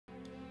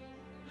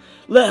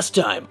Last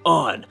time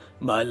on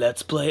my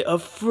Let's Play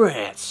of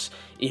France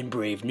in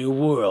Brave New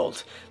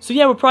World. So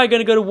yeah, we're probably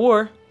gonna go to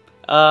war.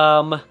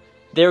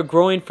 They're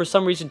growing for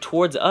some reason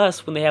towards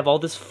us when they have all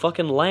this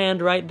fucking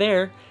land right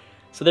there.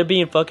 So they're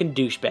being fucking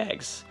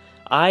douchebags.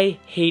 I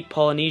hate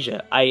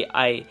Polynesia.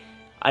 I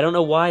don't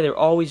know why they're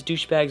always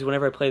douchebags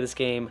whenever I play this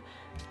game.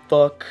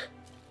 Fuck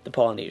the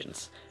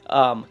Polynesians.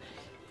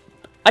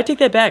 I take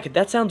that back.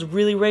 That sounds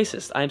really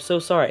racist. I'm so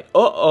sorry.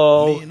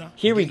 Uh-oh.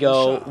 Here we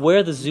go. Where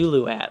are the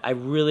Zulu at? I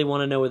really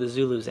want to know where the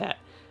Zulu's at.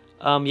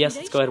 Yes,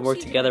 let's go ahead and work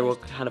together. We'll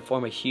kind of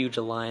form a huge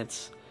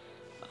alliance.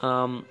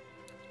 Yeah,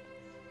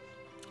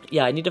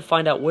 I need to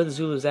find out where the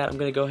Zulu's at. I'm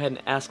going to go ahead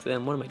and ask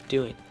them. What am I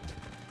doing?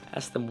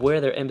 Ask them where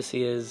their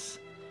embassy is.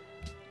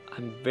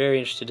 I'm very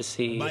interested to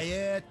see.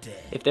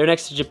 If they're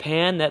next to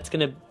Japan, that's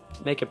going to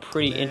make a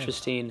pretty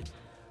interesting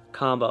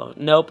combo.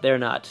 Nope, they're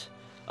not.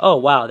 Oh,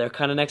 wow, they're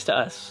kind of next to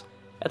us.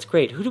 That's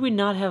great. Who do we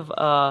not have?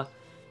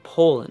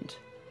 Poland.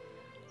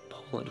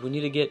 Poland. We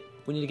need to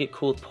get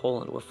cool with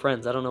Poland. We're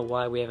friends. I don't know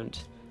why we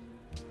haven't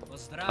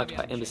talked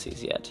about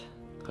embassies yet.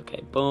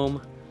 Okay,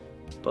 boom,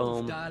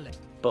 boom,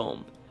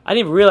 boom. I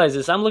didn't even realize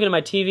this. I'm looking at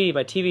my TV.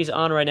 My TV's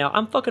on right now.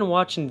 I'm fucking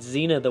watching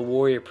Xena the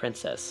Warrior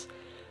Princess.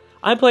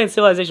 I'm playing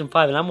Civilization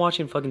 5 and I'm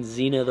watching fucking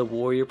Xena the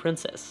Warrior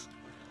Princess.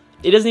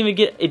 It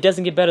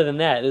doesn't get better than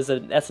that.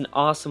 That's an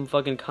awesome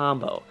fucking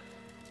combo.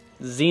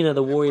 Xena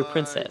the Warrior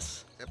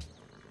Princess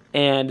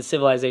and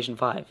Civilization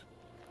 5.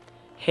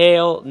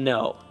 Hail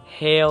no.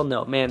 Hail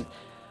no. Man,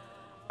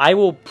 I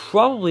will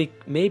probably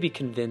maybe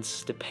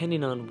convince,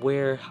 depending on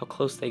how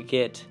close they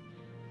get,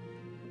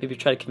 maybe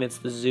try to convince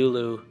the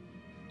Zulu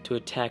to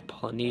attack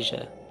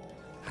Polynesia.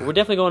 But we're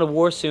definitely going to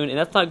war soon, and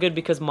that's not good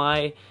because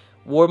my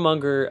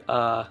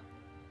warmonger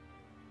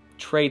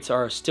traits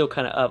are still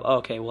kind of up. Oh,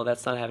 okay, well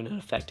that's not having an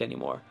effect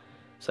anymore,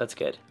 so that's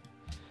good.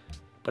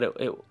 But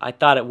I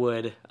thought it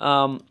would.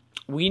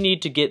 We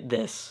need to get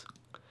this.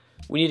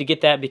 We need to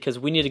get that because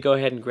we need to go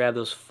ahead and grab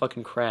those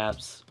fucking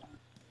crabs.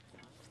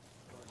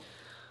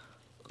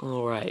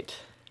 Alright.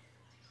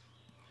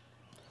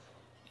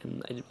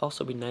 And it'd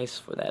also be nice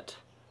for that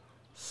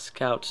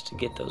scout to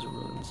get those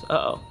runes.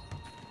 Uh-oh.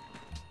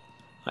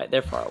 Alright,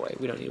 they're far away.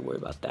 We don't need to worry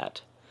about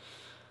that.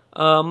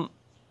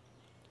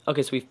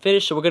 Okay, so we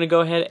finished, so we're going to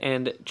go ahead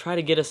and try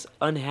to get us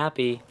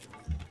unhappy.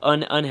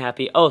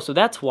 Unhappy. Oh, so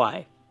that's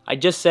why. I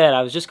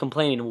was just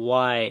complaining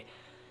why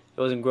it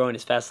wasn't growing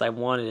as fast as I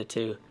wanted it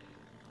to.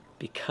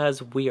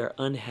 Because we are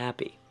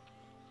unhappy.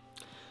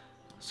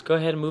 Let's go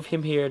ahead and move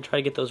him here and try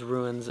to get those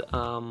ruins.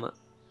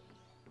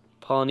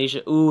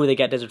 Polynesia. Ooh, they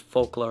got desert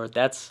folklore.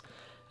 That's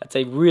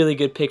a really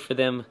good pick for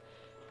them.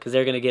 Because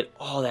they're going to get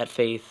all that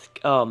faith.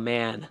 Oh,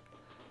 man.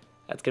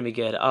 That's going to be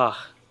good.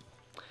 Ah.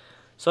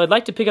 So I'd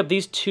like to pick up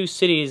these two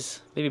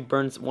cities. Maybe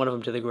burn one of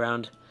them to the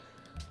ground.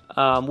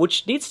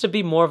 Which needs to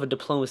be more of a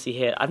diplomacy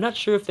hit. I'm not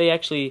sure if they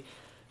actually...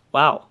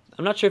 Wow.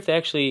 I'm not sure if they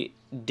actually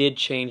did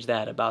change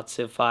that about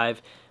Civ 5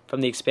 from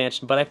the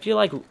expansion, but I feel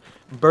like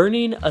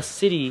burning a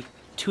city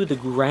to the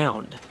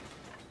ground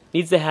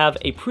needs to have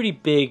a pretty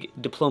big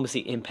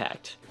diplomacy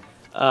impact.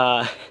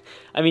 I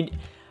mean,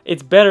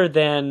 it's better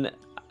than,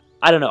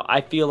 I don't know, I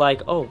feel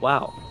like, oh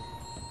wow,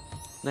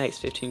 nice,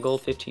 15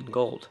 gold, 15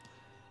 gold.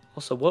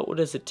 Also, what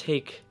does it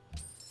take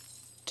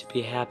to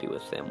be happy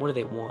with them? What do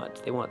they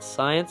want? They want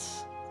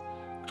science,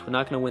 which we're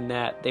not going to win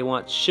that. They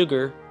want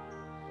sugar,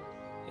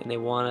 and they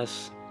want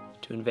us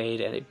to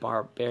invade a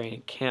barbarian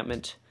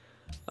encampment.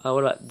 What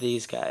about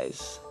these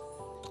guys?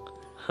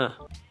 Huh.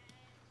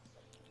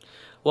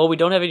 Well, we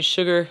don't have any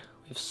sugar.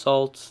 We have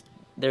salt.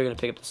 They're going to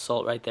pick up the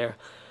salt right there.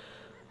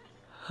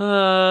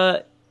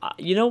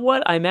 You know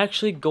what? I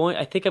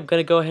think I'm going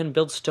to go ahead and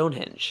build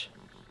Stonehenge.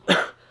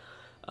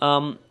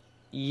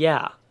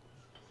 Yeah.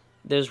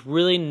 There's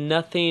really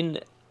nothing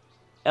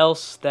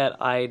else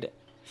that I'd...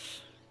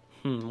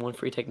 one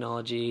free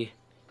technology,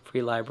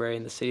 free library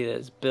in the city that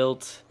is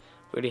built.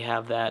 We already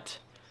have that.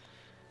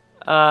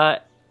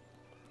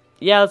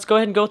 Yeah, let's go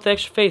ahead and go with the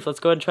extra faith.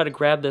 Let's go ahead and try to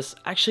grab this.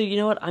 Actually, you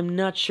know what? I'm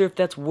not sure if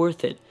that's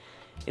worth it.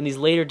 In these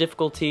later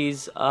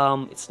difficulties,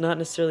 it's not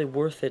necessarily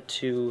worth it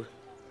to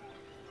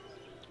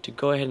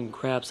go ahead and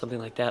grab something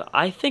like that.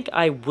 I think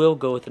I will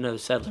go with another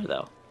settler,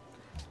 though.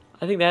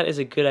 I think that is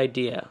a good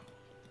idea.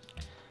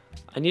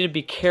 I need to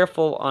be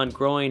careful on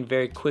growing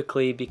very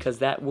quickly because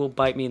that will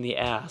bite me in the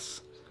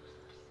ass.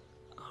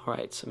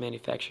 Alright, so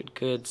manufactured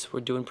goods.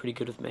 We're doing pretty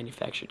good with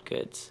manufactured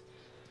goods.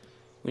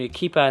 We need to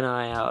keep an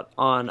eye out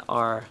on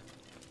our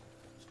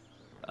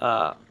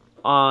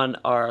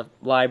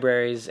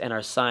libraries and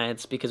our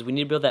science because we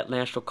need to build that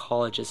national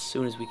college as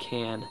soon as we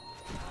can.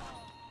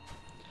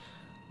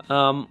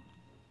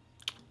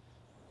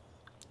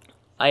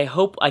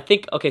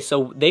 Okay,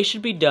 so they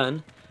should be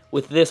done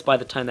with this by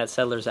the time that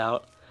settler's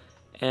out,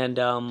 and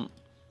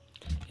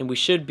we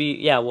should be,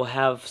 yeah, we'll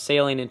have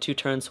sailing in 2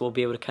 turns, so we'll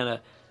be able to kind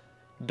of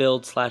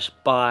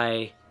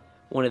build/buy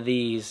one of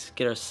these,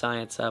 get our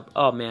science up.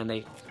 Oh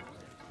man,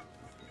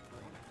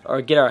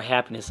 or get our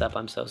happiness up,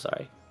 I'm so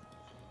sorry.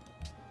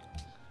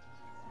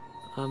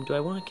 Do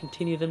I want to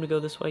continue them to go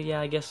this way? Yeah,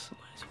 I guess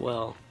might as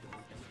well.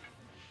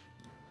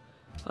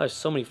 Oh, there's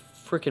so many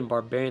freaking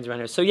barbarians around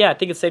here. So yeah, I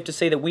think it's safe to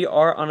say that we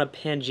are on a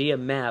Pangaea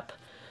map.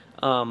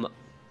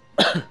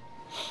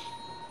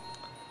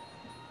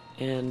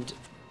 And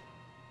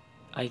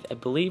I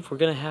believe we're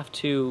going to have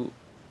to...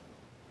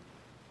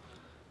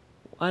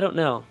 I don't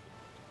know.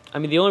 I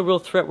mean, the only real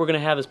threat we're going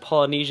to have is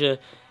Polynesia.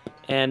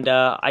 And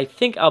I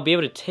think I'll be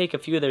able to take a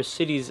few of their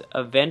cities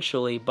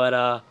eventually.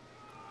 But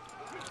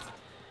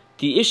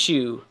the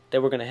issue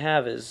that we're going to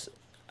have is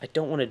I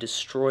don't want to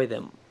destroy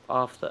them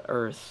off the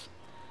earth.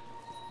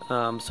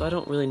 So I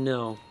don't really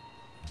know.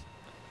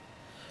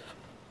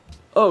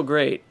 Oh,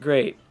 great,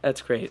 great.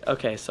 That's great.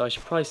 Okay, so I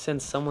should probably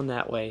send someone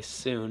that way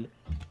soon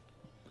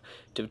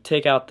to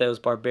take out those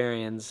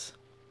barbarians.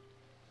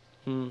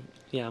 Yeah,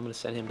 I'm going to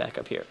send him back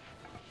up here.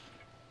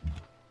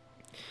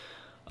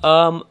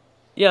 Yeah,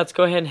 let's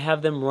go ahead and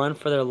have them run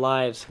for their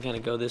lives and kind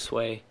of go this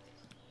way.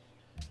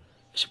 I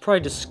should probably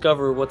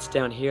discover what's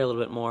down here a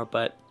little bit more,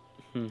 but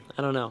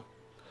I don't know.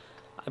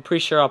 I'm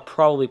pretty sure I'll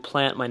probably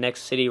plant my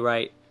next city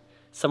right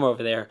somewhere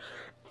over there.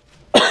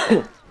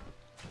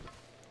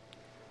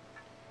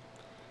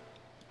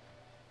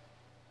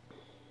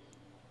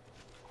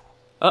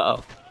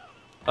 Uh-oh.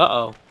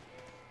 Uh-oh.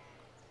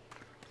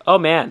 Oh,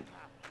 man.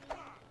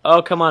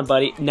 Oh, come on,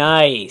 buddy.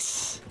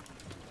 Nice.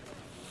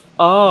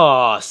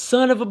 Oh,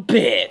 son of a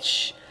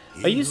bitch.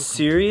 Are you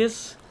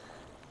serious?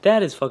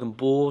 That is fucking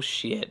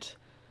bullshit.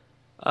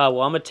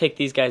 Well, I'm gonna take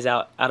these guys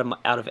out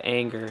of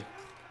anger.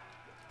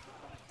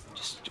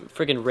 Just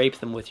friggin' rape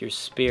them with your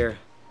spear.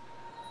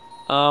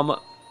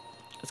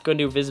 Let's go and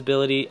do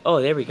visibility.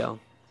 Oh, there we go.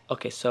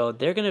 Okay, so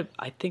they're gonna...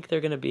 I think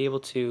they're gonna be able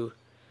to...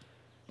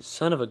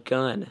 Son of a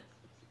gun.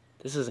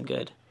 This isn't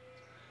good.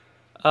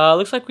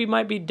 Looks like we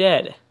might be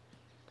dead.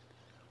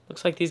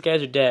 Looks like these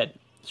guys are dead.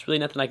 There's really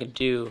nothing I can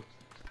do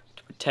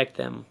to protect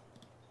them.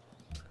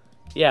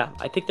 Yeah,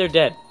 I think they're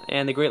dead.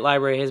 And the Great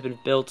Library has been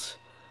built.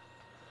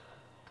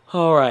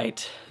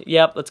 Alright.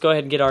 Yep, let's go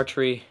ahead and get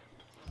archery.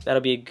 That'll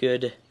be a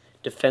good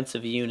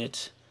defensive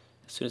unit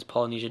as soon as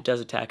Polynesia does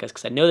attack us,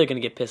 because I know they're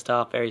going to get pissed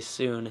off very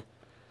soon.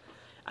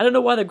 I don't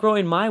know why they're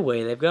growing my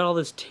way. They've got all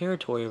this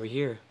territory over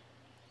here.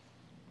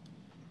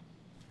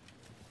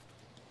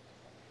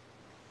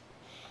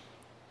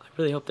 I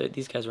really hope that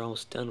these guys are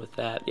almost done with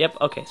that. Yep,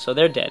 okay, so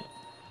they're dead.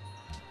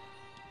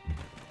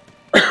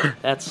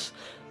 That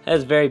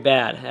is very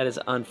bad. That is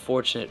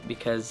unfortunate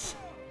because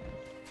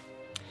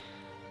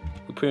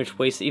we pretty much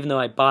wasted, even though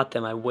I bought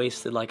them, I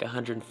wasted like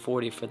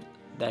 140 for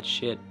that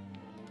shit.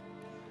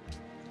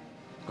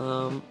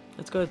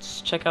 Let's go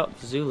check out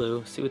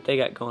Zulu, see what they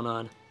got going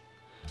on.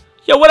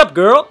 Yo, what up,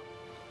 girl?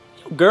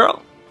 Yo,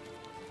 girl.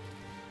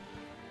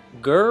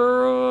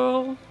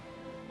 Girl.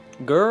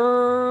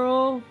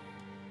 Girl.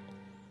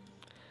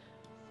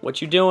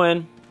 What you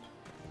doing?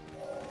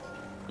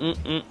 Who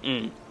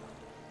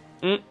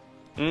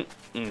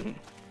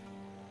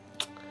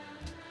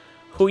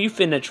you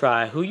finna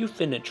try? Who you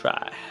finna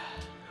try?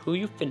 Who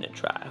you finna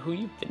try? Who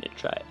you finna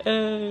try?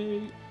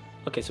 Hey.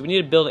 Okay, so we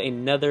need to build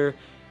another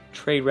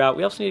trade route.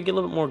 We also need to get a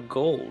little bit more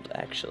gold,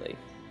 actually.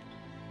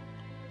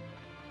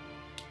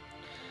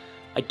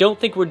 I don't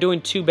think we're doing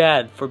too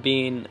bad for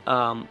being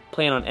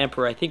playing on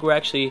Emperor. I think we're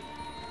actually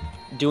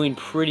doing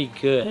pretty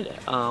good.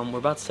 We're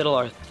about to settle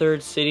our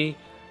third city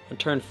and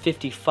turn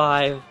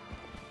 55.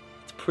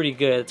 It's pretty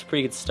good. It's a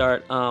pretty good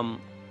start. I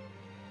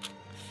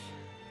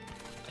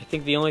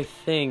think the only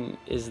thing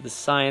is the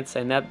science,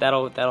 and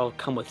that'll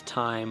come with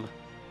time.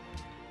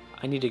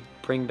 I need to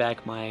bring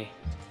back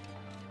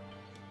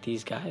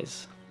these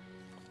guys.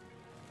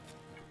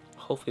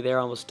 Hopefully they're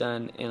almost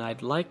done, and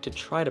I'd like to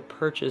try to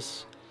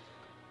purchase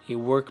a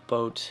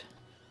workboat,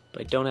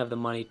 but I don't have the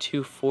money.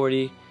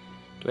 240.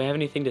 Do I have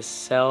anything to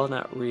sell?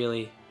 Not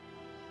really.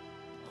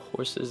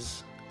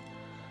 Horses.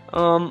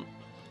 I'm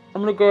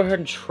gonna go ahead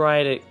and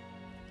try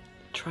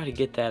to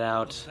get that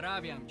out.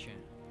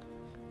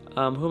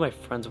 Who am I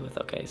friends with?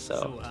 Okay,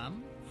 so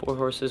 4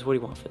 horses. What do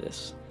you want for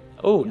this?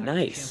 Oh,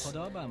 nice. Do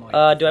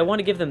I want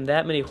to give them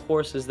that many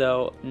horses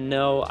though?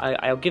 No,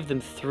 I'll give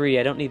them 3.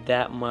 I don't need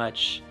that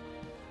much.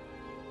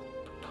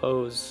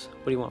 Propose.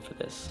 What do you want for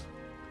this?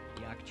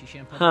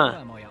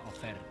 Huh.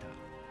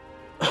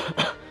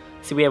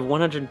 See, we have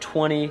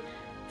 120,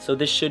 so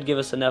this should give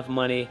us enough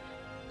money.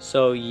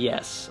 So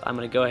yes, I'm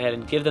gonna go ahead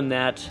and give them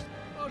that,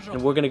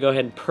 and we're gonna go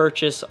ahead and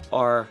purchase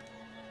our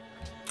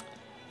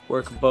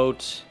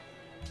workboat.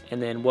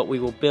 And then what we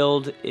will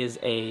build is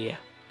I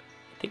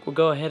think we'll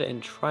go ahead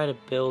and try to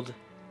build,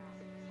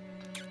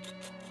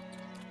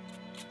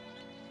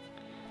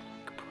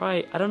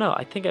 probably, I don't know,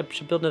 I think I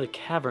should build another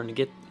cavern to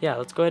get, yeah,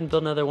 let's go ahead and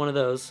build another one of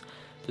those.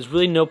 There's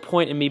really no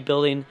point in me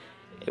building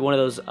one of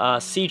those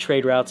sea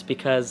trade routes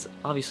because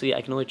obviously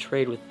I can only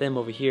trade with them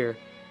over here.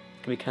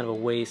 It's going to be kind of a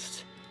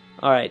waste.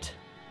 Alright.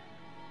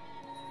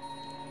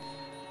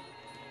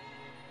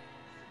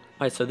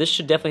 Alright, so this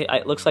should definitely,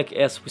 it looks like,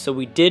 yes, so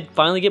we did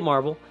finally get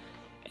marble.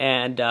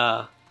 And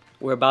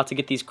we're about to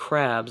get these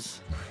crabs.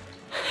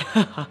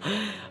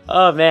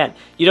 Oh man,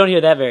 you don't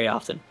hear that very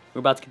often. We're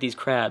about to get these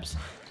crabs.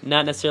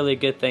 Not necessarily a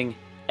good thing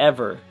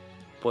ever,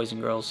 boys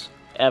and girls,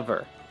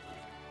 ever.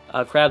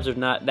 Crabs are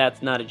not,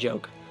 that's not a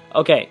joke.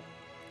 Okay.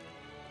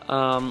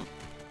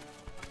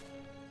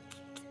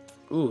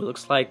 Ooh,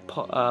 looks like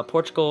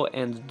Portugal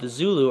and the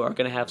Zulu are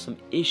going to have some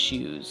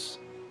issues.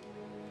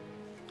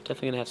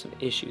 Definitely going to have some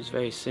issues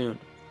very soon.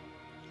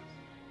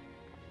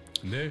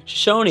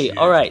 Shoshone.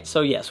 Alright,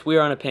 so yes, we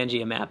are on a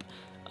Pangaea map.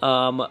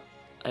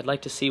 I'd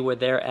like to see where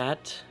they're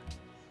at.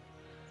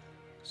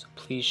 So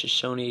please,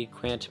 Shoshone,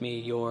 grant me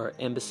your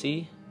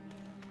embassy.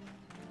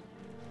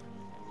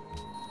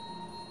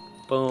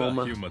 Boom.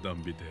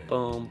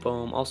 Boom,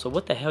 boom. Also,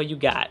 what the hell you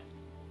got?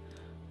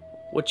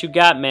 What you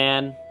got,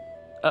 man?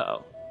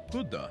 Uh-oh.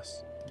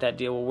 That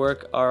deal will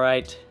work.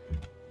 Alright.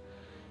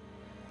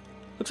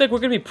 Looks like we're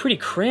going to be pretty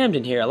crammed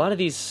in here. A lot of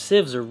these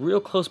civs are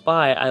real close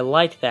by. I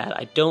like that.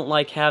 I don't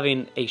like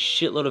having a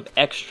shitload of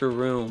extra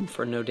room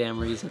for no damn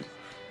reason.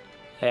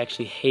 I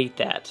actually hate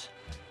that.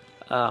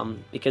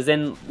 Because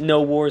then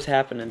no wars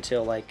happen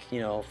until, like, you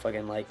know,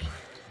 fucking, like,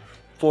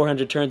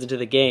 400 turns into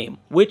the game.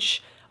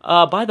 Which,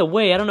 by the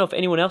way, I don't know if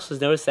anyone else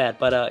has noticed that,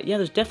 but, yeah,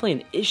 there's definitely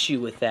an issue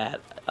with that.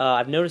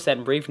 I've noticed that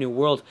in Brave New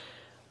World.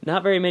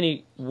 Not very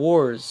many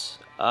wars,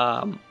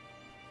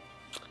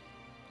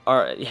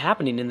 are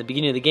happening in the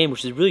beginning of the game,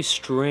 which is really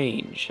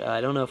strange.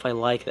 I don't know if I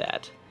like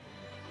that.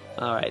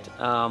 Alright,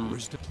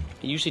 it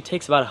usually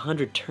takes about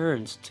 100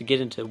 turns to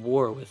get into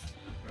war with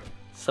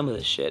some of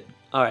this shit.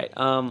 Alright,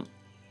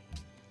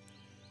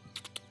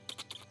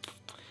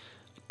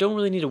 don't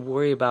really need to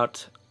worry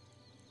about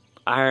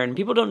iron.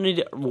 People don't need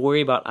to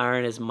worry about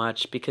iron as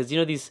much because, you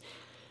know, these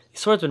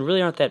swordsmen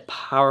really aren't that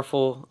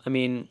powerful. I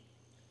mean,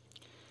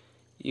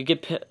 you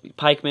get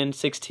pikemen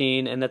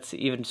 16, and that's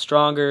even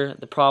stronger.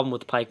 The problem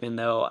with the pikemen,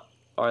 though,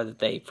 are that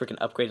they freaking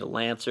upgraded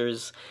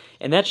lancers,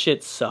 and that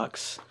shit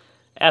sucks.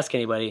 Ask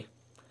anybody.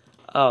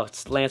 Oh,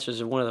 lancers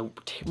are one of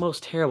the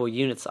most terrible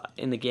units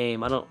in the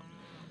game.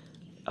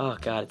 Oh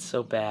god, it's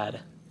so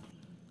bad.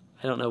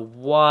 I don't know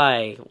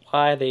why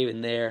are they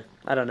even there.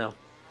 I don't know.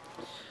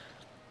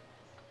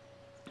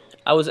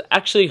 I was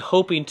actually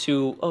hoping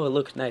to. Oh,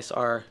 look, nice.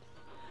 Our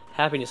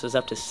happiness is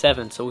up to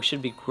 7, so we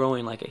should be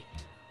growing like a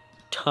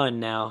ton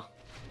now.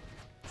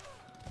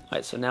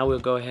 Alright, so now we'll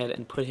go ahead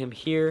and put him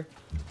here,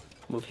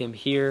 move him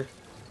here.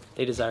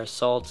 They desire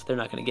salt. They're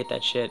not going to get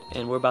that shit,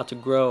 and we're about to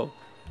grow.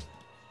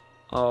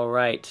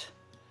 Alright.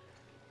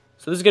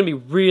 So this is going to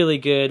be really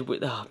good.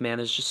 Oh man,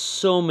 there's just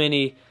so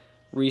many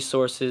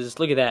resources.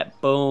 Look at that.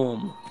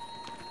 Boom.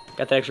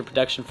 Got that extra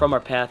production from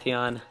our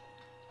Pantheon.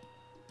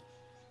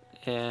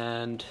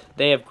 And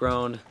they have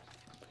grown.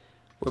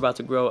 We're about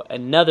to grow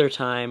another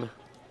time.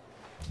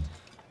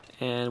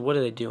 And what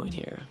are they doing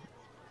here?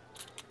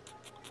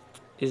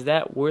 Is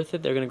that worth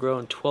it? They're going to grow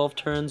in 12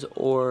 turns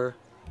or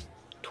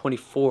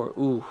 24.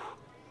 Ooh.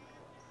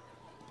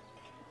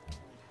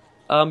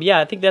 Yeah,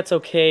 I think that's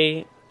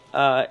okay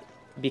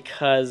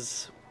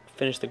because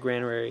finish the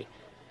granary.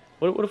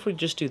 What if we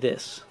just do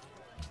this?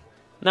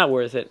 Not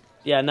worth it.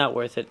 Yeah, not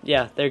worth it.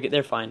 Yeah,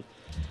 they're fine.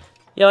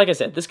 Yeah, like I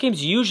said, this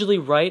game's usually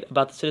right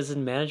about the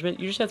citizen management.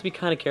 You just have to be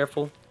kind of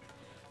careful,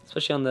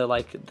 especially on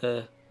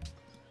the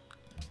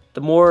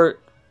more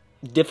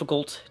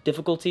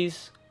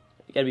difficulties.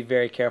 You gotta be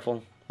very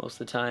careful most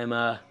of the time.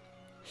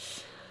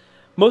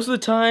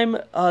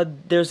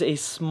 There's a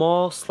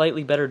small,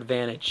 slightly better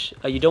advantage.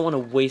 You don't want to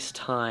waste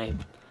time,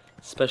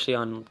 especially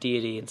on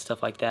deity and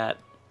stuff like that.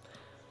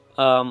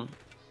 Yeah,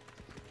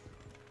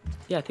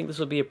 I think this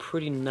will be a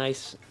pretty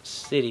nice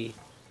city.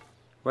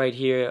 Right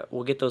here,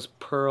 we'll get those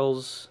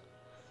pearls,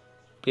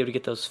 be able to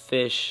get those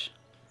fish,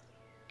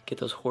 get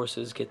those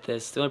horses, get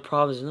this. The only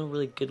problem is there's no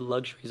really good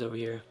luxuries over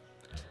here.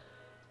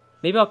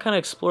 Maybe I'll kind of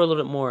explore a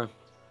little bit more.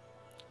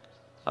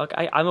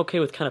 I'm okay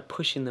with kind of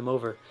pushing them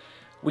over.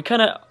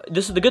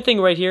 This is the good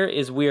thing right here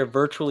is we are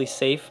virtually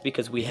safe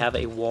because we have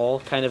a wall,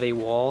 kind of a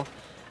wall.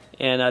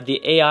 And the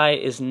AI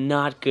is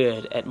not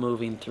good at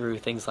moving through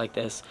things like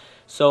this.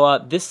 So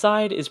this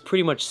side is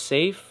pretty much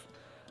safe.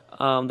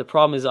 The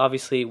problem is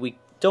obviously we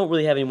don't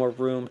really have any more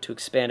room to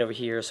expand over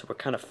here, so we're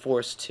kind of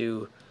forced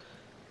to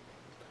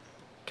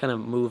kind of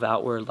move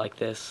outward like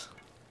this.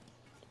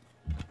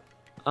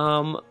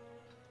 I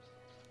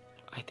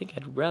think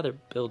I'd rather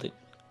build it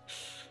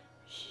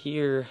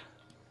here.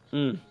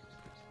 I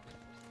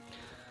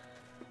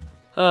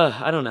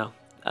don't know.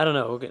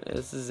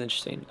 This is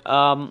interesting.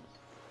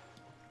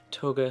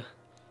 Toga.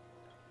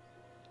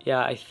 Yeah,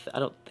 I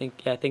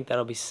think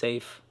that'll be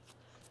safe.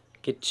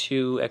 Get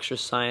 2 extra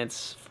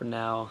science for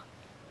now.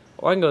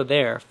 Or I can go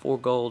there, 4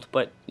 gold.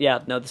 But yeah,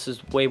 no, this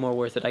is way more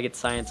worth it. I get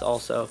science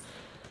also.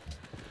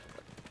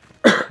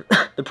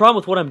 The problem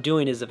with what I'm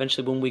doing is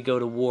eventually when we go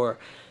to war,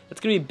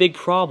 it's gonna be a big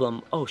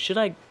problem. Oh, should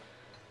I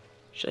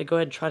go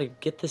ahead and try to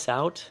get this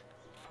out?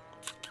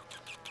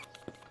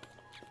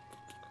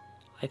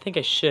 I think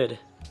I should.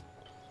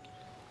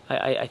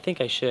 I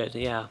think I should,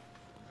 yeah.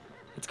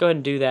 Let's go ahead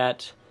and do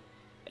that.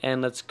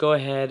 And let's go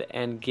ahead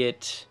and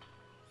get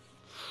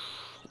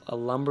a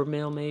lumber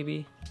mill,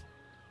 maybe.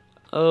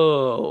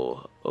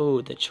 Oh,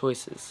 the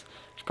choices.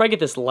 Should probably get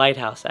this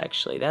lighthouse,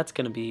 actually. That's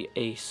going to be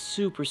a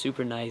super,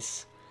 super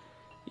nice.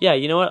 Yeah,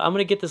 you know what? I'm going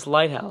to get this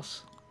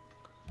lighthouse.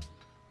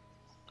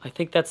 I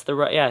think that's the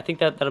right. Yeah, I think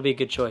that'll be a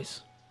good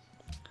choice.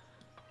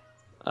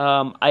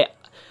 I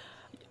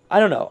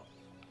don't know.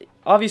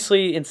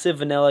 Obviously, in Civ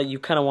Vanilla, you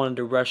kind of wanted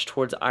to rush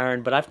towards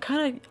Iron, but I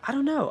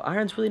don't know.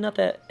 Iron's really not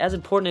that as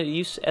important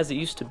as it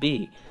used to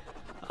be.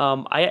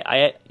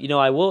 I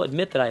will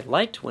admit that I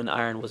liked when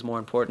Iron was more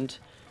important,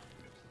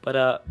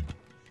 but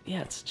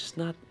yeah, it's just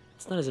not.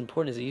 It's not as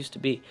important as it used to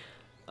be.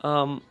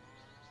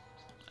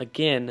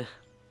 Again,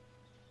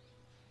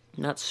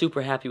 not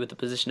super happy with the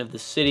position of the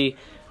city.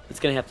 It's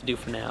gonna have to do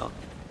for now.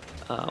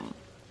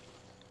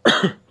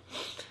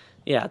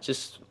 Yeah,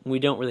 just we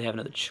don't really have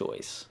another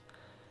choice.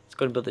 Let's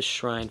go and build this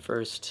shrine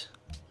first.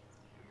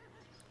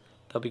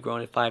 They'll be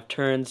growing in 5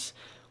 turns.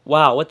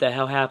 Wow, what the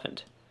hell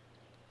happened?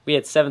 We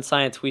had 7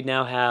 science. We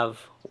now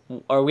have,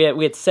 or we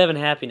had 7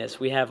 happiness.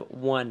 We have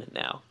 1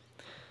 now.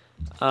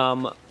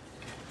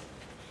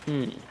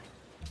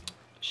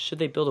 Should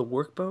they build a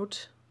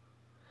workboat?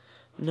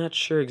 I'm not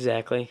sure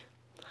exactly.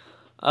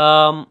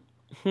 I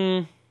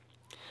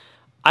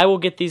will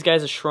get these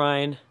guys a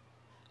shrine.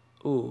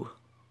 Ooh.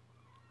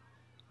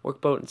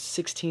 Workboat in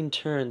 16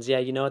 turns. Yeah,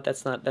 you know what?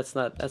 That's not good.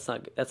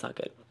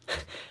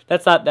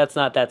 that's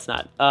not.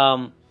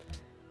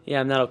 Yeah,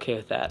 I'm not okay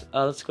with that.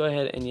 Let's go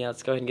ahead and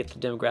get the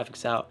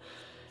demographics out.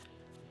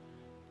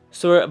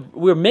 So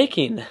we're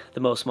making the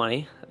most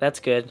money.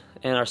 That's good.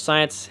 And our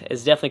science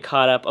is definitely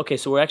caught up. Okay,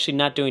 so we're actually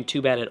not doing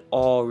too bad at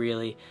all,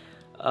 really.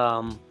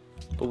 But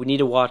we need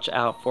to watch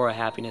out for our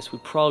happiness. We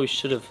probably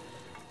should have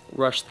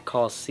rushed the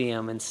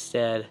Colosseum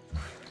instead.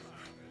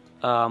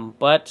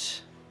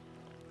 But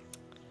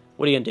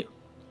what are you gonna do?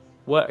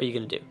 What are you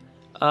gonna do?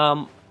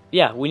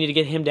 Yeah, we need to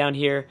get him down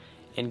here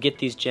and get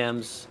these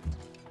gems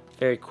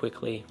very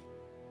quickly.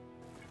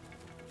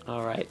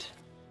 All right.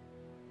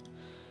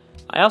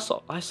 I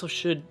also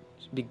should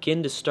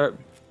begin to start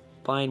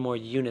buying more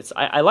units.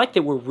 I like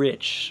that we're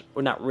rich.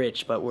 We're not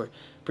rich, but we're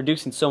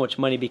producing so much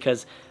money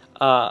because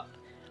I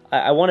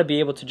want to be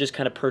able to just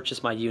kind of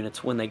purchase my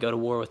units when they go to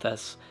war with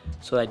us,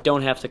 so that I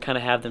don't have to kind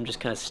of have them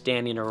just kind of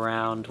standing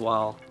around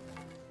while.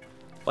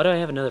 Why do I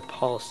have another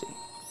policy?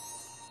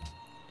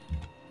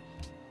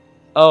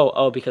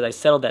 Oh, because I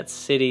settled that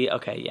city.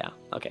 Okay, yeah,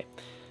 okay.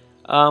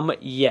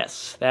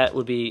 Yes, that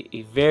would be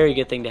a very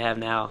good thing to have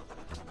now.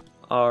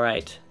 All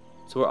right,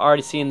 so we're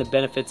already seeing the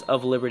benefits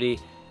of liberty.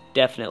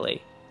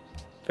 Definitely,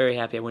 very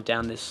happy I went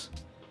down this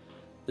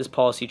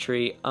policy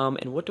tree.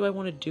 And what do I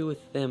want to do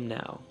with them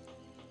now?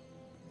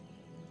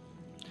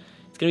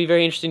 It's gonna be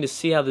very interesting to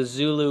see how the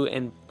Zulu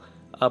and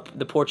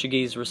the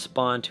Portuguese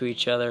respond to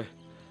each other.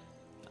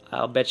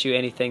 I'll bet you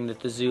anything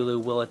that the Zulu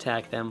will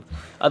attack them.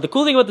 The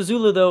cool thing about the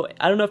Zulu, though,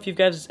 I don't know if you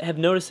guys have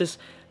noticed this,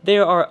 they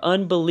are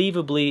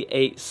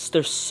unbelievably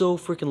they're so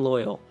freaking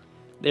loyal.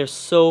 They're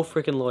so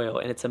freaking loyal,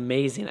 and it's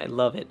amazing. I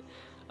love it.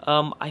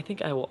 I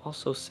think I will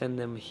also send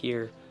them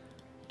here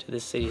to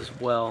this city as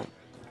well.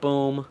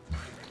 Boom.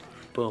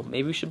 Boom.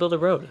 Maybe we should build a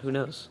road. Who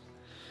knows?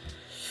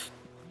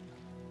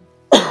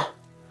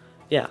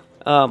 Yeah.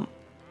 Let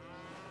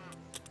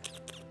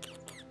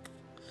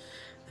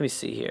me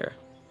see here.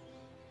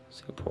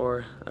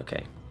 Singapore.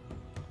 Okay.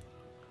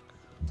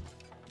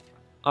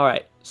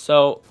 Alright,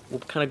 so we'll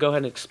kind of go ahead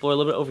and explore a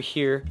little bit over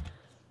here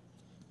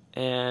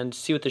and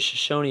see what the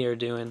Shoshone are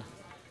doing.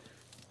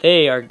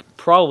 They are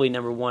probably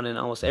 #1 in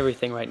almost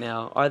everything right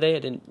now. Are they? I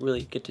didn't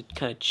really get to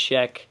kind of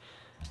check.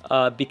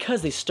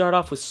 Because they start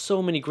off with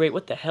so many great...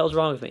 What the hell's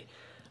wrong with me?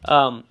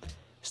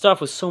 Start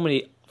off with so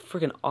many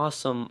freaking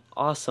awesome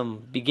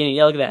beginning.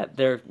 Yeah, look at that.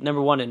 They're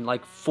 #1 in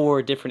like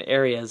 4 different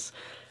areas.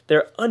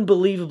 They're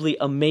unbelievably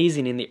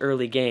amazing in the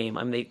early game.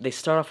 I mean, they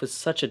start off with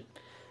such a...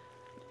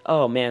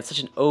 Oh, man, such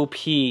an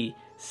OP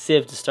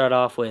Civ to start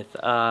off with.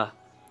 But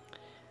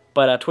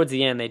towards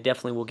the end, they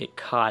definitely will get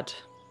caught.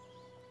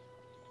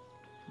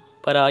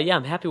 But, yeah,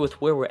 I'm happy with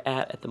where we're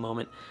at the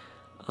moment.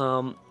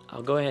 I'll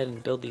go ahead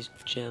and build these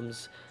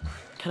gems.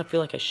 I kind of feel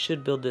like I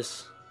should build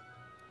this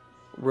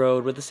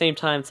road, but at the same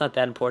time, it's not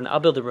that important. I'll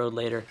build the road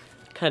later.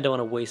 I kind of don't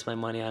want to waste my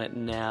money on it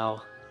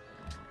now.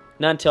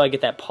 Not until I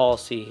get that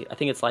policy. I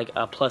think it's like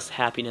a plus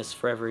happiness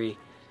for every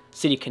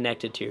city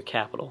connected to your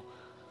capital.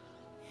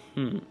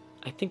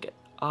 I think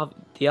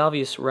the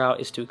obvious route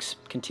is to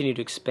continue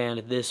to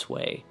expand this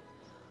way.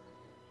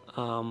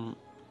 So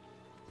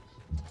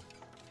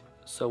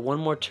one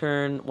more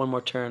turn.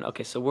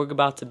 Okay, so we're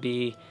about to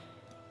be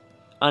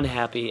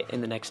unhappy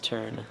in the next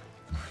turn.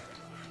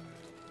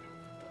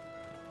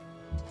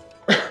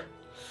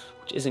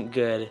 Which isn't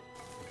good.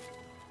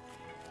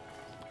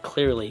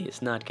 Clearly,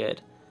 it's not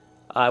good.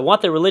 I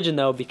want the religion,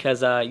 though,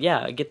 because,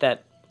 yeah, I get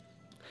that.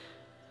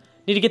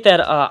 Need to get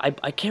that, I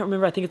can't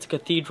remember, I think it's a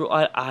cathedral.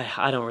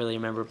 I don't really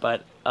remember,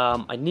 but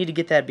I need to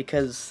get that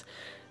because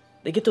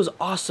they get those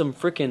awesome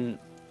freaking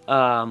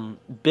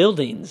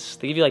buildings.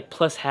 They give you, like,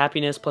 plus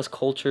happiness, plus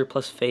culture,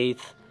 plus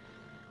faith.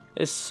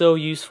 It's so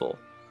useful.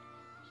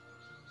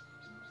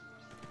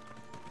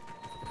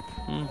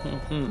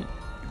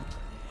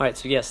 Alright,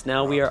 so yes,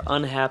 now we are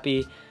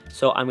unhappy.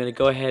 So I'm going to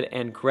go ahead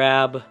and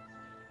grab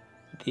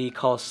the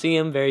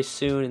Colosseum very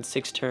soon in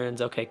 6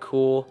 turns. Okay,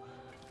 cool.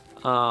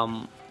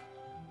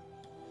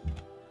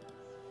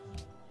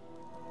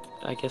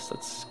 I guess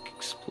let's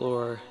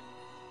explore.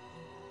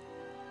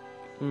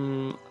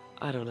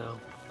 I don't know.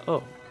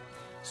 Oh,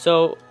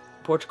 so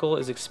Portugal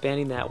is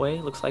expanding that way.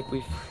 Looks like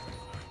we've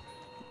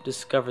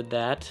discovered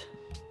that.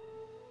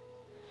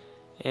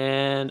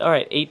 And all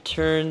right, 8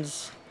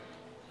 turns,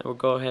 and we'll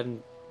go ahead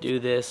and do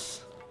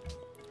this.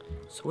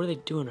 So what are they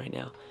doing right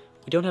now?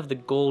 We don't have the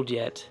gold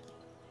yet.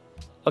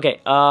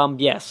 Okay,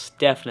 yes,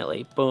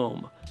 definitely.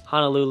 Boom.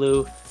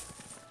 Honolulu.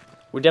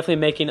 We're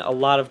definitely making a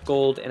lot of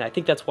gold, and I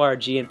think that's why our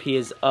GNP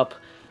is up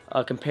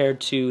compared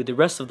to the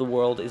rest of the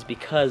world, is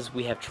because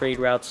we have trade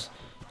routes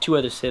to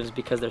other civs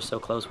because they're so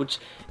close, which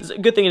is a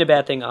good thing and a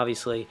bad thing,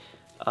 obviously,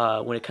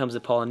 when it comes to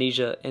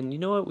Polynesia. And you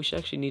know what? We should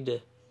actually need to...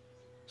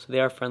 So they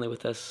are friendly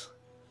with us.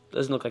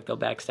 Doesn't look like they'll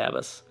backstab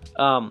us.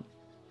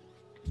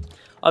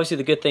 Obviously,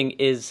 the good thing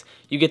is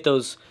you get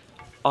those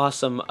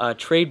awesome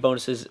trade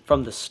bonuses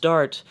from the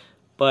start,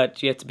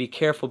 but you have to be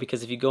careful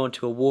because if you go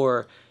into a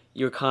war,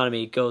 your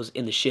economy goes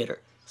in the shitter.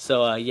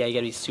 So yeah, you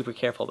gotta be super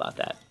careful about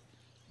that.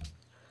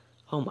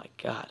 Oh my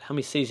God, how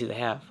many cities do they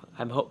have?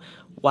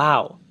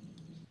 Wow,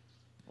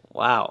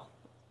 wow,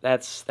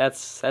 that's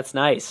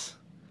nice.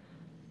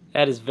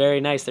 That is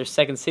very nice. Their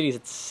second city is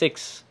at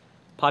 6,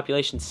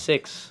 population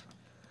 6.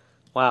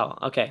 Wow.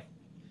 Okay.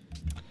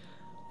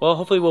 Well,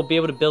 hopefully we'll be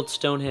able to build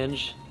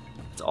Stonehenge.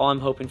 That's all I'm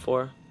hoping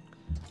for.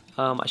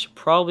 I should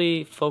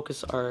probably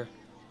focus our...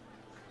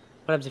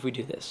 What happens if we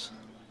do this?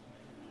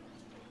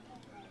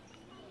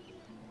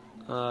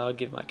 I'll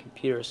give my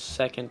computer a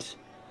second.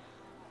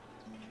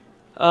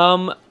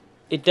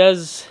 It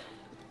does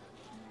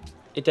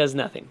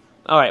nothing.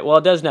 Alright, well,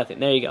 it does nothing.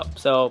 There you go.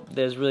 So,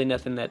 there's really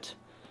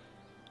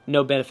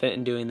no benefit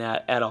in doing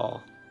that at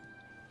all.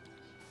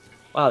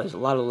 Wow, there's a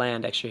lot of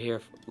land extra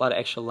here. A lot of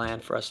extra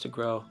land for us to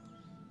grow.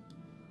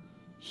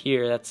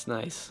 Here, that's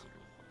nice.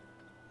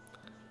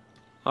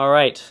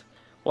 Alright.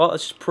 Well,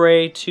 let's just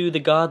pray to the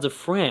gods of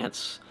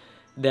France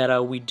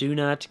that we do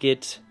not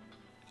get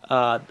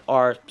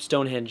our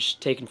Stonehenge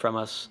taken from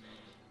us,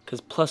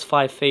 because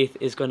 +5 faith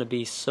is going to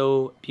be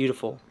so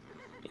beautiful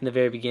in the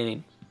very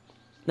beginning.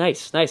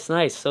 Nice, nice,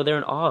 nice. So they're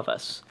in awe of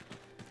us.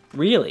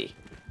 Really?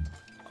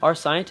 Our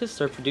scientists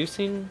are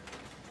producing...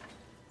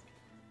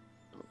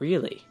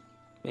 Really?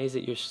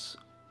 Amazing that you're...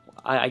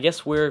 I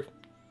guess we're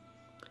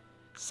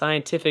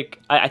scientific...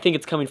 I think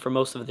it's coming from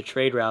most of the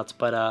trade routes,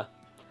 but...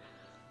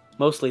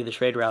 mostly the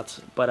trade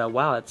routes. But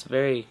wow, it's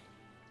very...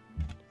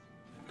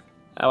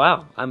 Oh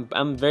wow,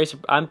 I'm very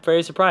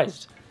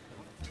surprised.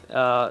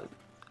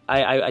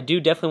 I do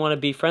definitely want to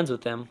be friends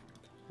with them.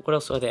 What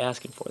else are they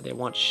asking for? They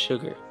want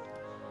sugar.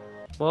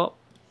 Well,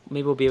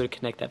 maybe we'll be able to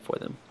connect that for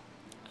them.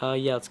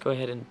 Yeah, let's go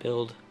ahead and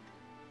build.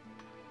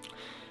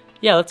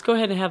 Yeah, let's go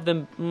ahead and have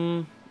them.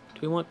 Do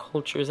we want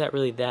culture? Is that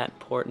really that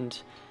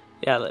important?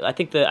 Yeah, I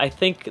think the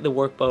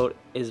workboat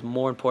is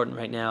more important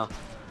right now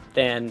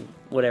than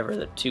whatever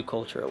the 2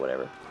 culture or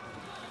whatever.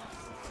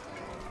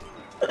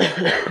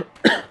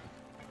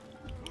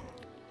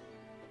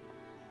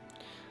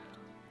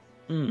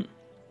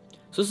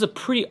 So this is a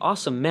pretty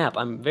awesome map.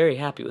 I'm very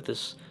happy with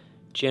this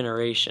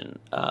generation.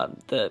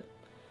 The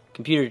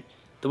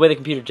way the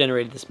computer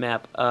generated this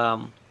map. It's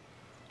gonna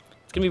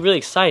be really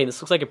exciting.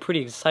 This looks like a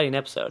pretty exciting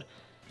episode.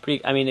 A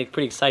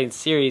pretty exciting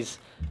series.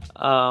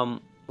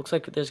 Looks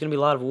like there's gonna be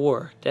a lot of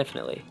war,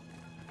 definitely.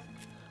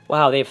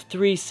 Wow, they have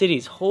 3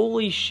 cities.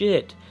 Holy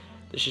shit!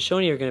 The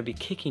Shoshone are gonna be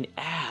kicking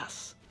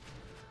ass.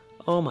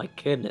 Oh my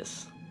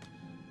goodness.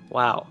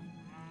 Wow.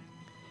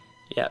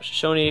 Yeah,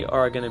 Shoshone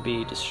are going to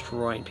be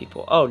destroying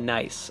people. Oh,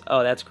 nice.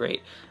 Oh, that's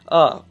great.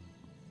 So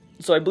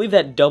I believe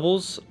that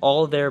doubles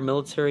all of their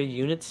military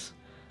units.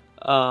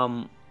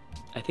 I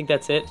think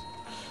that's it.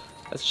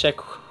 Let's check.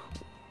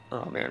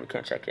 Oh, man, we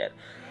can't check yet.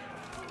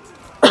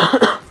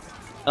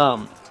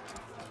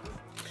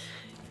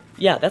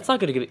 Yeah, that's not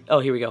going to give... Oh,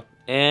 here we go.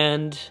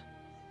 And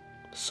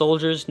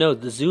soldiers. No,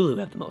 the Zulu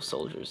have the most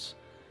soldiers.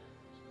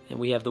 And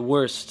we have the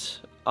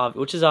worst,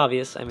 which is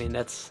obvious. I mean,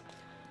 that's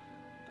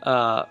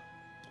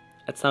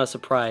not a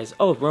surprise.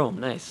 Oh, Rome,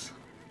 nice.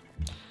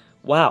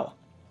 Wow.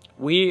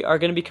 We are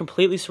going to be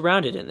completely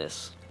surrounded in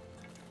this.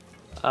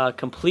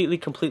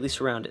 Completely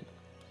surrounded.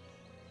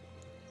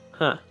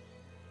 Huh.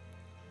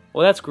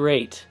 Well, that's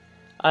great.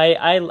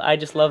 I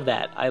just love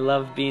that. I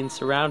love being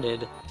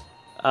surrounded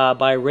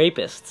by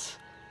rapists.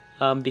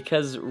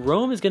 Because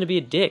Rome is going to be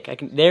a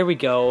dick. There we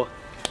go.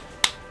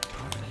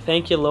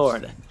 Thank you,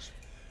 Lord.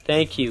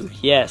 Thank you.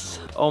 Yes.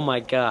 Oh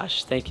my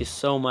gosh. Thank you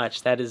so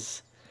much. That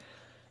is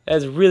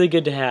really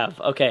good to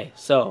have. Okay,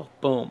 so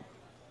boom.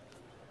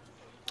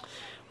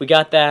 We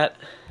got that.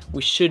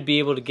 We should be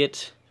able to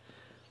get...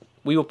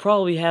 We'll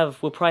probably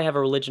have a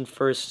religion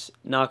first,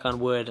 knock on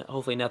wood.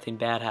 Hopefully nothing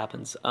bad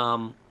happens.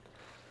 Yeah,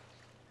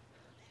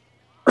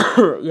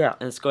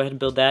 and let's go ahead and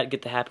build that,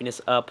 get the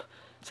happiness up,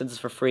 since it's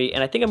for free.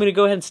 And I think I'm going to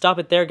go ahead and stop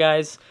it there,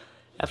 guys,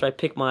 after I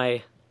pick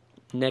my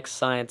next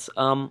science.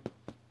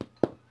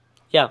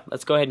 Yeah,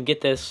 let's go ahead and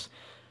get this.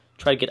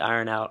 Try to get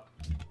iron out.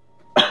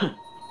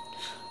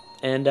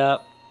 And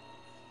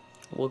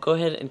we'll go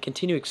ahead and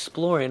continue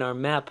exploring our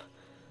map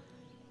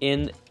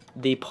in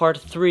the part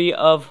 3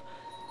 of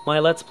my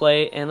Let's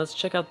Play, and let's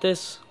check out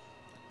this.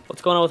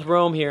 What's going on with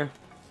Rome here?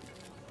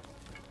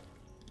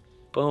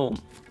 Boom.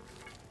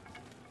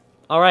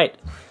 Alright,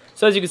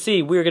 so as you can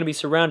see, we're going to be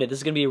surrounded. This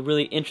is going to be a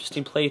really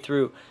interesting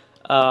playthrough.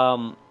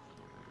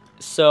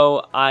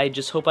 So I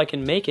just hope I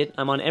can make it.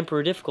 I'm on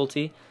Emperor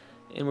difficulty,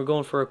 and we're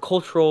going for a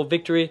cultural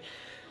victory.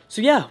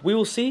 So yeah, we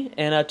will see,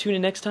 and tune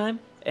in next time,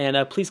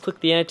 and please click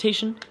the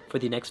annotation for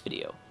the next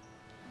video.